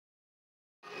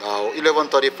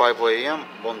11:35 a.m.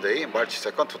 Monday, March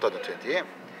 2nd, 2020.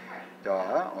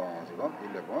 자, 지금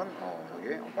 11, 여기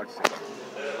March 2nd.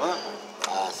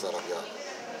 아싸라비아.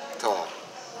 더,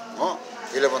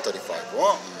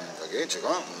 11:35. 여기 지금,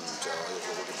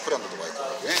 여기 코리안도 와 있고,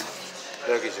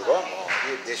 여기 지금, 이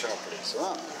내셔널 플레이스,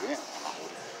 여기,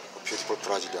 뷰티풀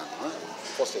브라질리안,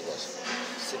 포스트에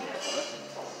왔습니다.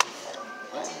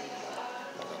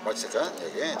 March 2nd,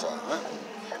 여기, 자,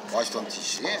 워싱턴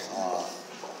DC,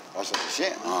 워싱턴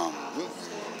DC,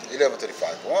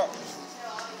 11:35.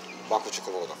 마크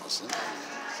주커버가 나왔어.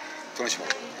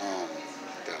 동시마고.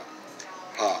 자,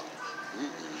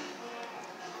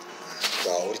 자,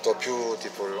 우리 또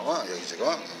뷰티풀, 여기 지금,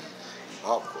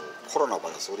 코로나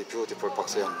바이러스, 우리 뷰티풀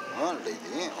박서연,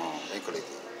 레이디, 앵커 레이디,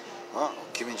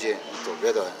 김인지 또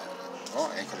웨더,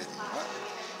 앵커 레이디,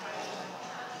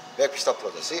 백피스타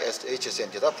프로젝트,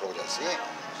 HSNG다 프로젝트,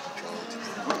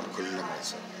 뷰티풀,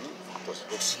 글래머스, 또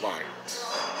룩 스마일트.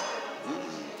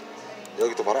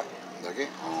 여기 또 봐라. 여기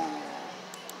여기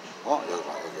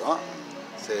봐. 여기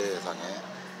세상에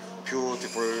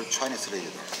뷰티풀 차이니스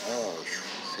레이디다.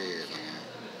 세상에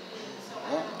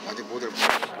아직 모델 아직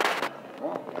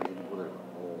모델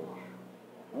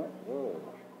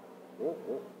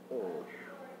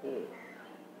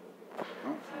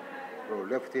그리고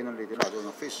레프트 있는 레이디는 아주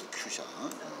그냥 페이스 큐샷.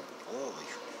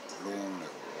 롱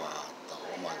왔다.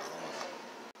 오마이갓.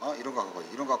 이런 거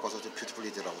갖고 와서 뷰티풀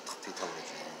레이디라고 탁 데이트하고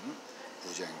그러지.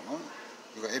 부쟁,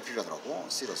 이거 amphibian이라고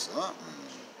시러스,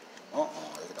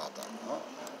 여기 나왔다.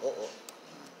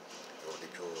 여기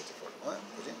뷰티풀,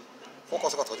 그지?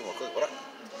 포커스가 더 좀 왔거든, 이거라.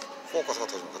 포커스가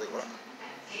더 좀 왔거든, 이거라.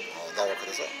 나와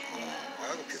그래서,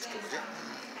 아이고 뷰티풀, 그지?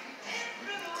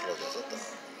 클로즈에서 딱,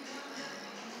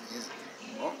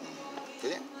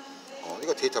 그지?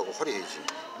 이거 데이트하고 허리 헤이지.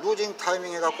 루징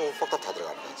타이밍 해갖고 퍽다 다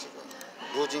들어가는 거야 지금.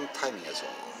 루징 타이밍에서,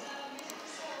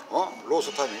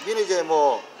 로스 타이밍. 미는 이제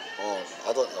뭐.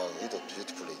 이도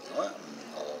뷰티풀 레이디,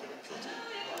 뷰티,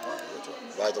 이거 좀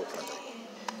와이드 오픈한다 이거.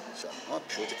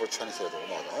 뷰티풀 차이니스라도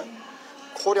오마다.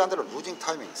 코리안들은 루징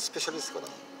타이밍 스페셜리스트거든.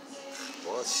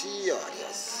 뭐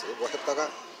시아리아스 뭐 했다가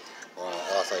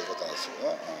아사 이것도 안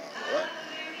쓰고,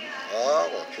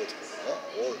 뷰티풀,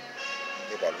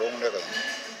 이거 봐 롱레그,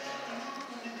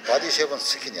 바디 쉐입은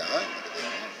스키니야.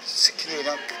 스키니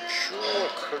그냥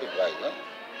퓨어 클립 라이그.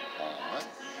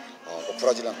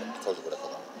 브라질리안 골드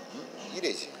그랬거든.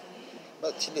 이래지.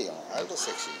 뭐 딜레이요. 아이고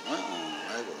섹시.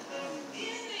 아이고.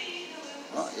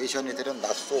 에이션이들은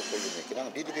낫소 볼륨이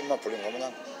그냥 리드빔만 볼륨 가면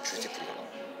그냥 뷰티풀이거든.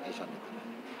 에이션이들.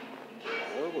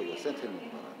 아이고 이거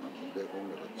센티미터 내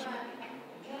공략 그렇지.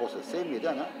 보스 세임 미디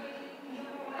아니야?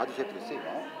 아주 셰프리 세임.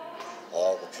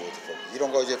 아이고 뷰티풀.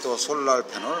 이런 거 이제 또 솔라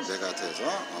패널 메가트에서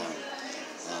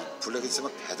블랙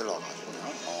있으면 배들 나와가지고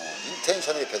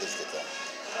인텐션하게 배들 주겠다.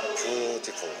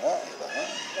 뷰티풀, 이거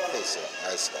페이스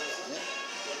아이스 바디,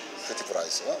 뷰티풀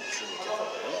아이스, 뷰티풀,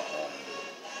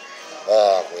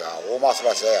 뭐야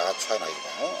오마스라시야 차이나 이거,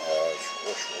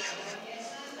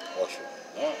 오슈,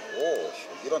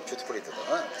 이런 뷰티풀이 있거든.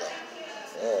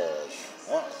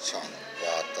 참,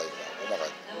 왔다 이거, 오마가,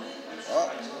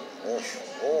 오슈,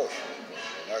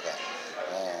 내가,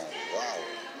 와우,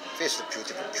 페이스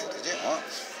뷰티풀 뷰티지,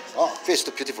 페이스도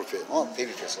뷰티풀 페이스,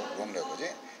 베이비 페이스, 롱레그지.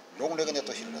 롱레그는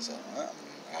또 힐러서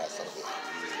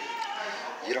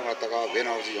이런 거 갖다가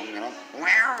웨나우즈 영면은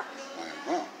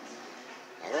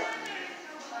알아?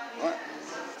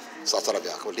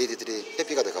 사사라비아 그 레디들이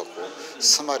해피가 돼갖고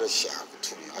스마일을 샥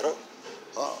투미 알아?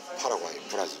 파라과이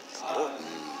브라질 알아?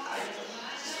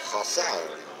 가사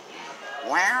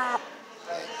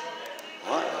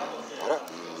알아?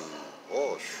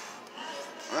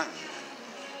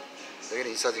 여기는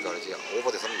이 사진 가르지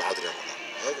오버돼서는 나들이라고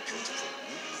아이고 뷰티풀.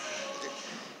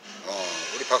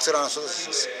 우리 박세라는 소도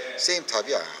세임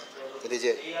탑이야. 근데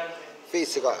이제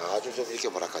페이스가 아주 좀 이렇게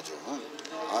뭐랄까죠.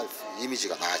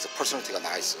 이미지가 나이스, 퍼스널티가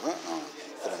나이스.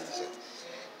 그런 이제.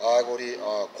 아이고 우리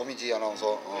고민지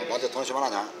아나운서 먼저 돈시만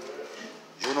하냐?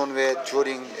 유논 왜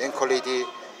듀어링 앵컬레이디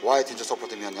와이 틴저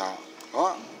서포트면냐?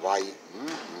 와이.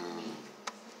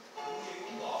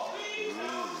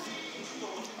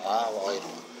 와이.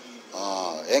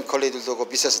 앵컬레이들도 그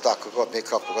미세스 다 그거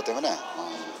메이크업 그거 때문에.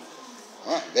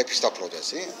 맥피스타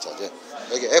프로젝트. 자 이제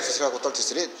여기 F3하고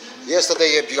 33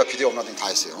 yesterday에 비가 비디오 업로딩 다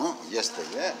했어요.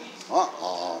 yesterday에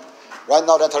right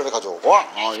now 렌탈을 가져오고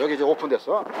여기 이제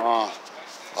오픈됐어.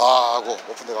 아고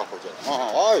오픈돼 갖고 이제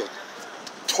아유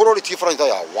토럴이 디퍼런이다.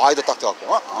 야 와이드 딱 돼갖고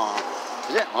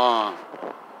그지? 자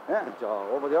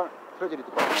오버데어 트레저리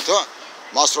디파트먼트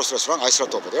마스터스 레스토랑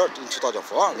아이스라트 오버데어 in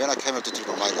 2004 when I came to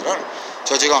Dupont my girl.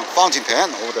 저 지금 파운틴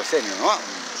펜 오버데어 세미요.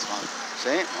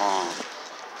 세임.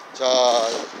 자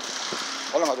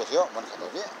얼른 가져오세요. 많이 갖다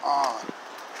오지.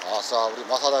 아싸, 우리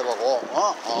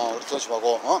마사다이브하고, 우리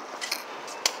전심하고,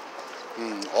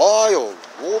 아유,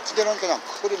 오픈되는 그냥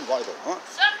크림 와이드,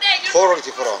 토로리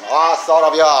디퍼런. 아싸,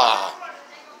 아라비아.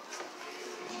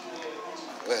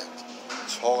 왜?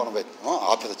 저거는 왜,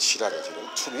 앞에서 지랄해, 지금.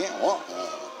 춤이,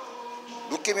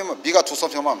 느낌이면, 미가 두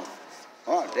썸평만,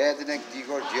 레드넥,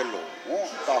 니걸, 옐로우,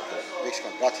 따고,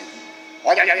 멕시칸, 라틴.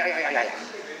 야야야야야야야.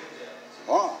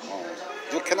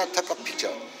 You cannot take a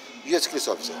picture. U.s. 클리스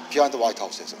없어. Behind the White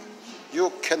House에서.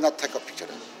 You cannot take a picture.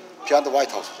 Behind the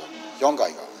White House에서.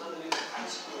 영가이가.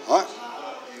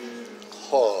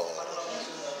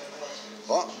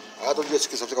 아들 U.s.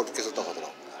 클리스 없어가 루켓 썼다고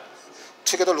하더라고.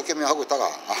 측에도 루켓미 하고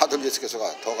있다가 아들 U.s.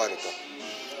 클리스가 더 가야겠다.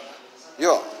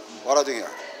 야, 와라등이야.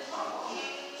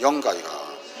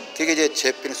 영가이가. 그게 이제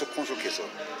제피니스 콘솔케이스.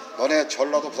 너네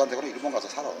전라도 부산 대구는 일본 가서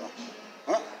살아.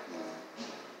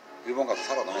 일본 가서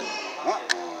살아 너네.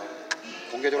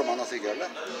 공개적으로 만나서 얘기할래?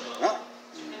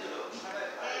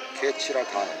 개치랄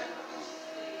다 해.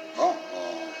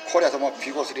 코리아에서 뭐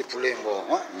비고스리 블레임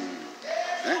뭐,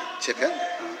 재팬?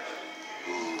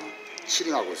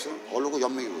 치링하고 있어. 얼르고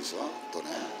연맹이고 있어. 너네.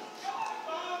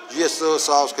 U.s.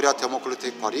 사우스 코리아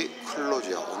데모크래틱 파리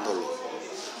클로지아 언더로.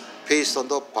 베이스 언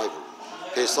더 바이블.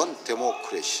 베이스 언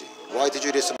데모크래시. Why did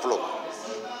you listen 블로그?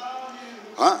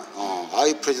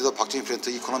 I president 박정희 프렌트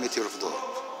이코노미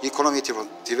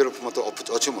디벨롭먼트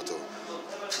어치먼트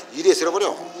이래서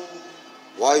잃어버려.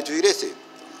 Why do you listen?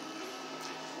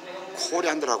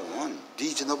 코리안들하고는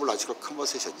리즈너블 라지컬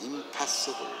컨버세이션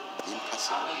임파서블